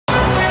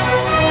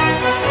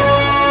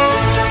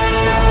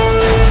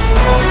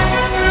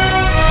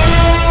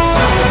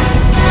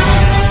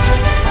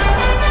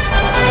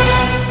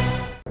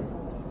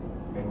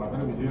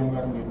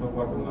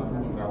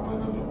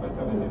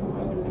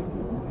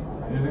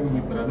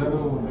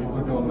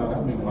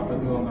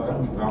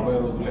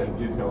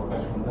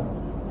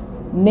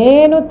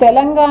నేను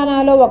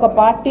తెలంగాణలో ఒక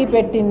పార్టీ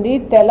పెట్టింది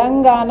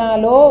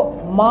తెలంగాణలో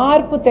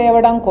మార్పు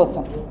తేవడం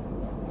కోసం.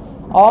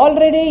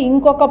 ఆల్రెడీ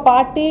ఇంకొక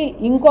పార్టీ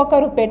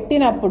ఇంకొకరు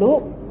పెట్టినప్పుడు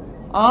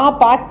ఆ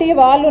పార్టీ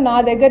వాళ్ళు నా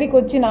దగ్గరికి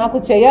వచ్చి నాకు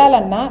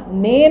చేయాలన్నా,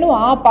 నేను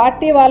ఆ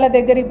పార్టీ వాళ్ళ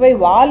దగ్గరికి పోయి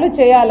వాళ్ళు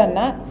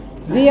చేయాలన్నా,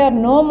 we are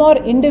no more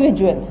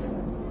individuals,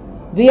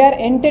 we are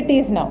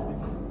entities now.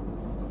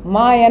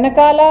 మా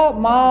వెనకాల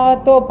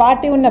మాతో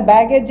పార్టీ ఉన్న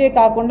బ్యాగేజే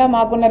కాకుండా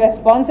మాకున్న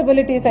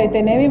రెస్పాన్సిబిలిటీస్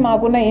అయితేనేమి,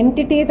 మాకున్న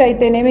ఎంటిటీస్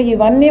అయితేనేమి,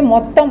 ఇవన్నీ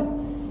మొత్తం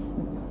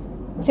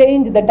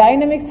change. The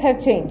dynamics have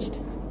changed.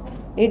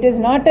 It is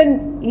not an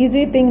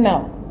easy thing now.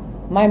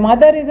 My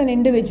mother is an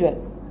individual.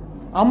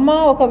 అమ్మ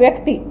ఒక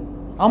వ్యక్తి,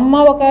 అమ్మ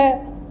ఒక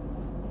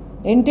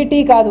ఎంటిటీ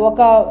కాదు,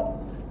 ఒక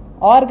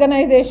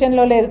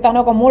ఆర్గనైజేషన్లో లేదు, తను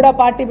ఒక మూడో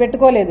పార్టీ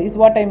పెట్టుకోలేదు. Is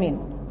what I mean.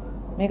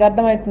 మీకు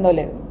అర్థమవుతుందో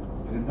లేదు?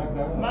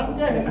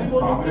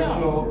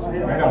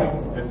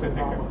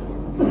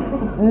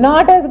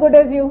 Not as good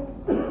as you.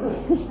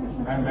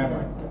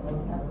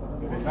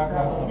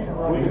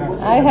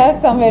 I have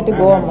somewhere to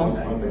go, Amma.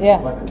 Yeah.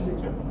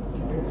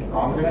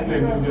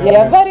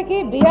 ఎవరికి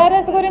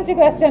బీఆర్ఎస్ గురించి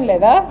క్వశ్చన్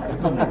లేదా?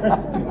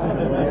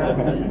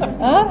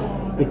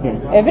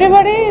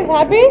 Everybody is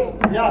happy?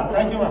 Yeah,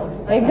 thank you, ma'am.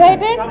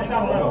 Excited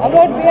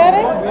about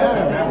BRS?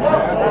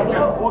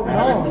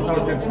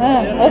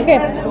 Okay.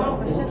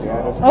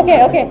 Okay,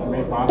 okay.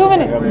 2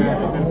 minutes.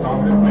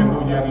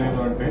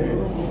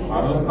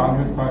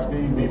 Congress party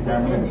మీ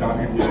ఫ్యామిలీని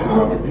target చేశారు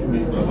కాబట్టి మీ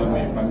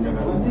బ్రదర్ని Sanjana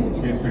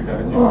case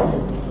పెట్టారని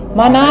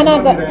మా నాన్న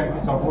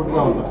support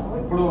గా ఉందా?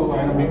 ఇప్పుడు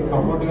ఆయన మీకు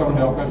సపోర్ట్ గా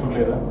ఉండే అవకాశం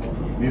లేదా?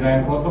 మీరు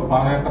ఆయన కోసం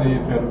పాదయాత్ర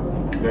చేశారు,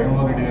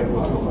 జగన్మోహన్ రెడ్డి గారి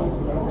కోసం.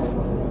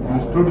 You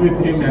stood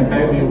with him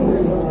entire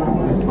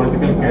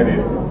political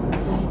career.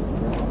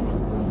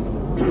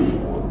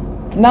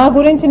 నా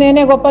గురించి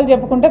నేనే గొప్పలు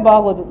చెప్పుకుంటే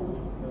బాగోదు.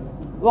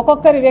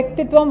 ఒక్కొక్కరి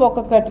వ్యక్తిత్వం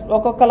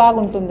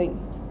ఒక్కొక్కలాగుంటుంది.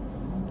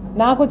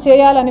 నాకు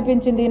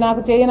చేయాలనిపించింది,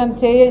 నాకు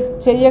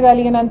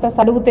చేయగలిగినంత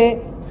అడిగితే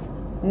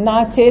నా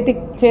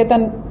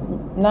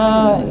నా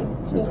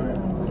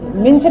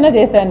మించిన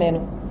చేశాను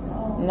నేను.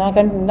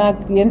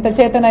 నాకు ఎంత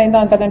చేతనైందో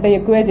అంతకంటే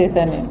ఎక్కువే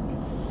చేశాను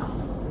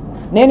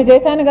నేను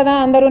చేశాను కదా,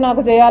 అందరూ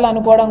నాకు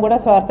చేయాలనుకోవడం కూడా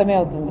స్వార్థమే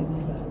అవుతుంది.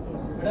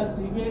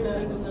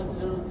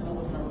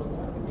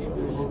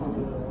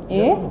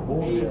 ఏ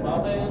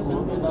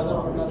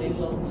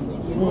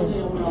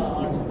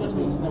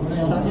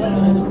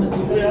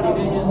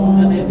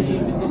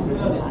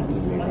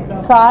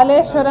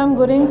కాళేశ్వరం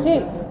గురించి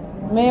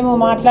మేము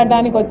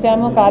మాట్లాడడానికి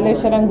వచ్చాము.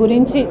 కాళేశ్వరం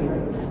గురించి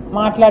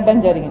మాట్లాడడం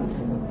జరిగింది.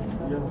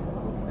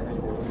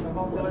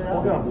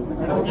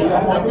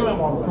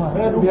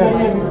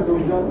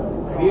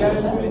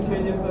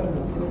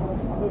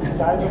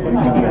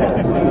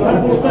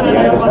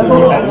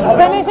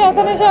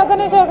 ఒక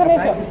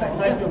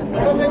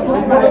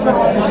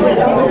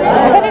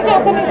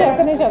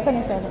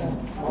నిమిషం.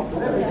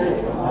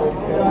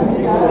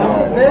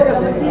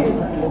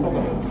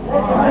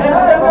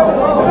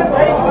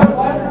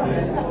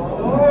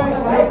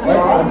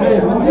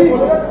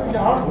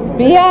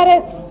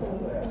 బీఆర్ఎస్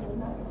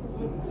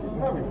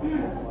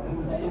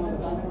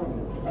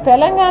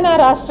తెలంగాణ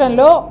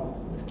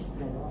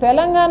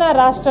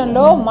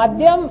రాష్ట్రంలో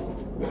మద్యం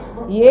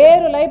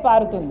ఏరులై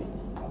పారుతుంది.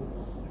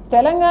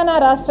 తెలంగాణ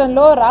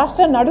రాష్ట్రంలో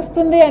రాష్ట్రం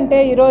నడుస్తుంది అంటే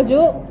ఈరోజు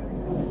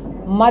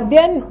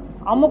మద్యం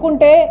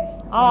అమ్ముకుంటే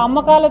ఆ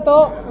అమ్మకాలతో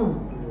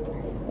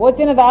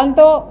వచ్చిన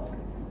దాంతో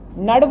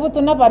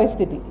నడుపుతున్న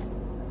పరిస్థితి.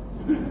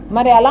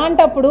 మరి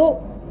అలాంటప్పుడు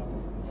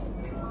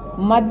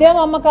మద్యం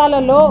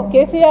అమ్మకాలలో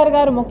కేసీఆర్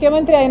గారు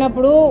ముఖ్యమంత్రి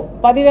అయినప్పుడు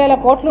 10,000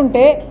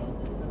 కోట్లుంటే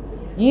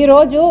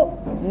ఈరోజు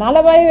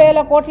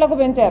 40,000 కోట్లకు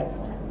పెంచారు.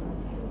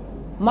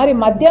 మరి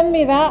మద్యం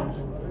మీద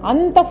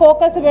అంత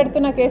ఫోకస్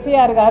పెడుతున్న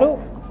కేసీఆర్ గారు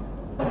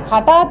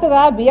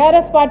హఠాత్తుగా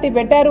బీఆర్ఎస్ పార్టీ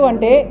పెట్టారు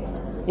అంటే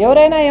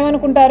ఎవరైనా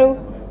ఏమనుకుంటారు?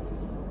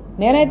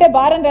 నేనైతే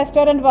bar and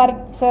restaurant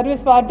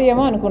service party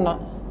ఏమో అనుకున్నా.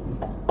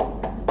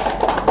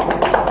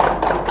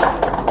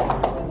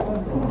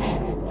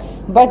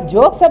 బట్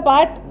జోక్స్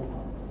అపార్ట్,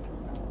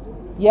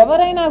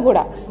 ఎవరైనా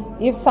కూడా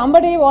if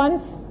somebody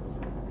wants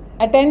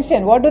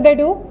attention, what do they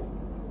do?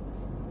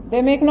 They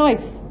make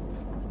noise.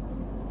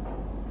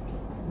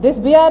 This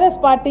BRS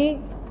party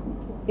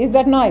is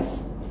that noise.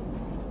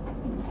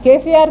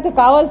 కేసీఆర్కి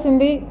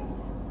కావాల్సింది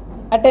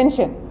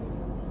attention.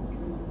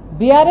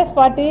 BRS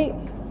party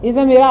is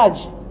a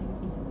Miraz.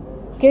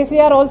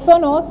 KCR also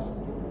knows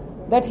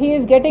that he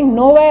is getting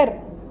nowhere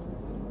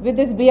with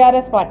this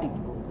BRS party.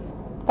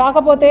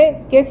 కాకపోతే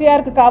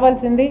కేసీఆర్కి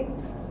కావాల్సింది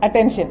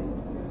attention.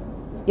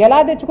 ఎలా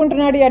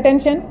తెచ్చుకుంటున్నాడు ఈ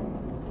attention?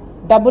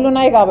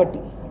 డబ్బులున్నాయి కాబట్టి.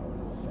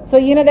 So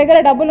ఈయన దగ్గర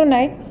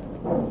డబ్బులున్నాయి.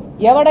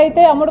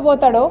 ఎవడైతే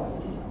అమ్ముడుపోతాడో,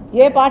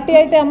 ఏ పార్టీ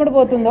అయితే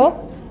అమ్ముడుపోతుందో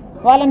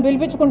వాళ్ళని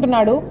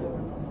పిలిపించుకుంటున్నాడు,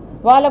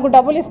 వాళ్ళకు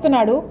డబ్బులు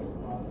ఇస్తున్నాడు.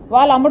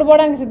 వాళ్ళు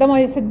అమ్ముడుపోవడానికి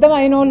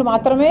సిద్ధమైన వాళ్ళు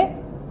మాత్రమే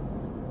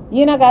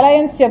ఈయనకు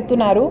అలయన్స్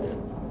చెప్తున్నారు.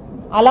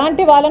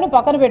 అలాంటి వాళ్ళను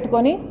పక్కన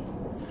పెట్టుకొని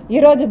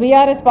ఈరోజు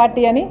బీఆర్ఎస్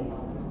పార్టీ అని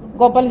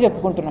గొప్పలు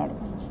చెప్పుకుంటున్నాడు.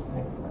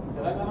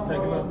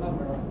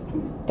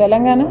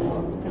 తెలంగాణ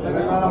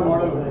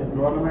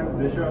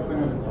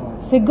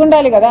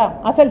సిగ్గుండాలి కదా.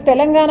 అసలు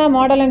తెలంగాణ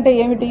మోడల్ అంటే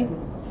ఏమిటి?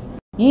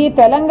 ఈ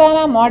Telangana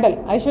model,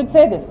 I should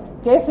say this,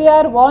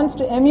 KCR wants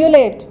to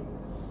emulate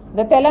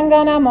the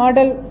Telangana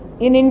model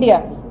in India,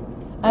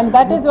 and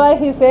that is why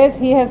he says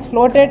he has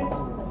floated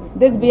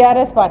this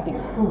BRS party.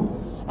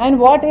 And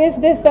what is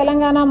this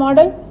Telangana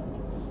model?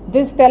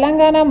 This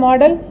Telangana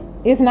model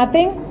is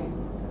nothing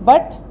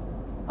but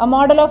a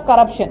model of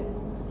corruption,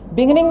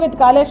 beginning with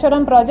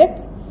Kaleshwaram project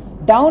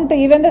down to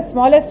even the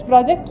smallest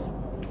project.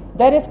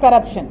 There is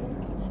corruption.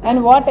 And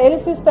what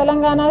else is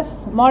Telangana's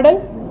model?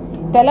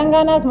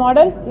 Telangana's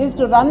model is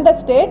to run the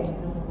state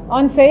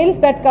on sales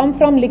that come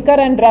from liquor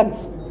and drugs.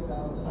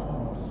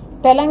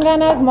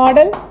 Telangana's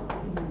model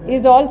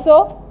is also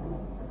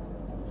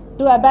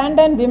to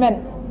abandon women.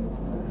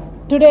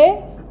 Today,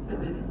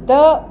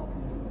 the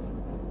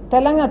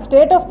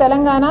state of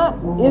Telangana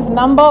is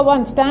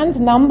stands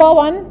number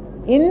one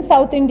in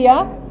South India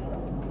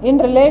in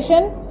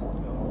relation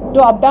to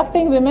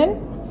abducting women,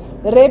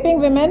 raping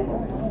women,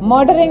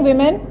 murdering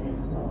women,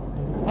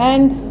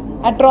 and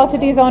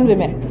atrocities on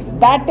women.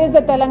 That is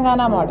the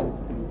Telangana model.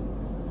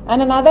 And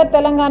another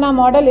Telangana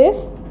model is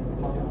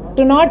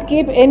to not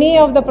keep any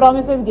of the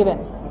promises given.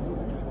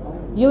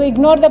 You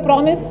ignore the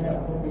promise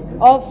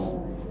of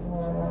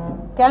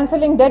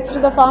cancelling debts to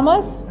the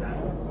farmers.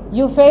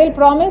 You fail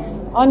promise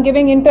on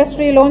giving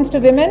interest-free loans to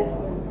women.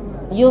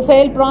 You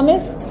fail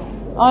promise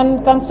on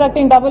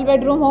constructing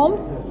double-bedroom homes.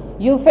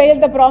 You fail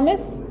the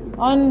promise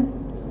on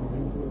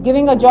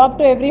giving a job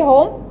to every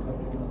home.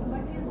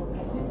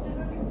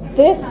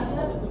 This,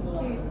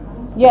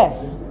 yes,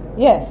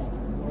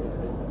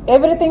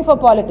 everything for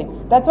politics.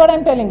 That's what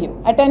I'm telling you.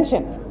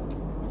 Attention,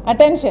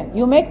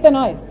 you make the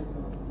noise.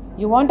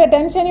 You want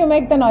attention, you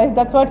make the noise.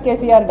 That's what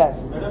KCR does.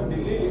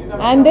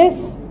 And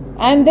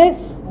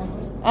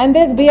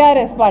this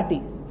BRS party,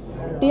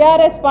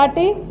 TRS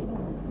party,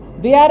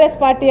 BRS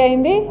party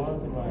అయింది.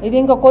 ఇది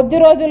ఇంకో కొద్ది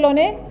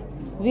రోజుల్లోనే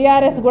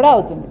VRS కూడా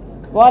అవుతుంది,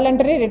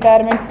 voluntary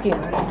retirement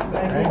scheme.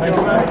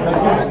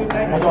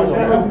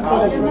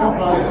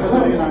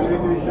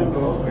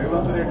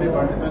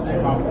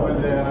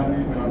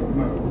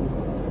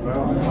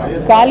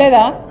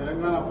 కాలేదా?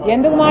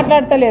 ఎందుకు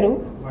మాట్లాడతలేరు?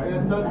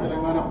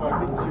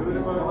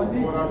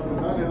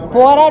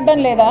 పోరాడడం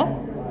లేదా?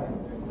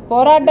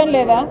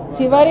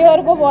 చివరి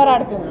వరకు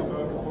పోరాడుతుంది.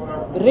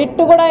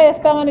 రిట్టు కూడా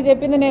వేస్తామని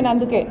చెప్పింది నేను.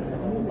 అందుకే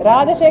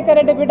రాజశేఖర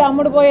రెడ్డి బిడ్డ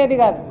అమ్ముడు పోయేది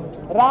కాదు,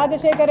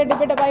 రాజశేఖర రెడ్డి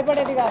బిడ్డ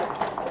భయపడేది కాదు.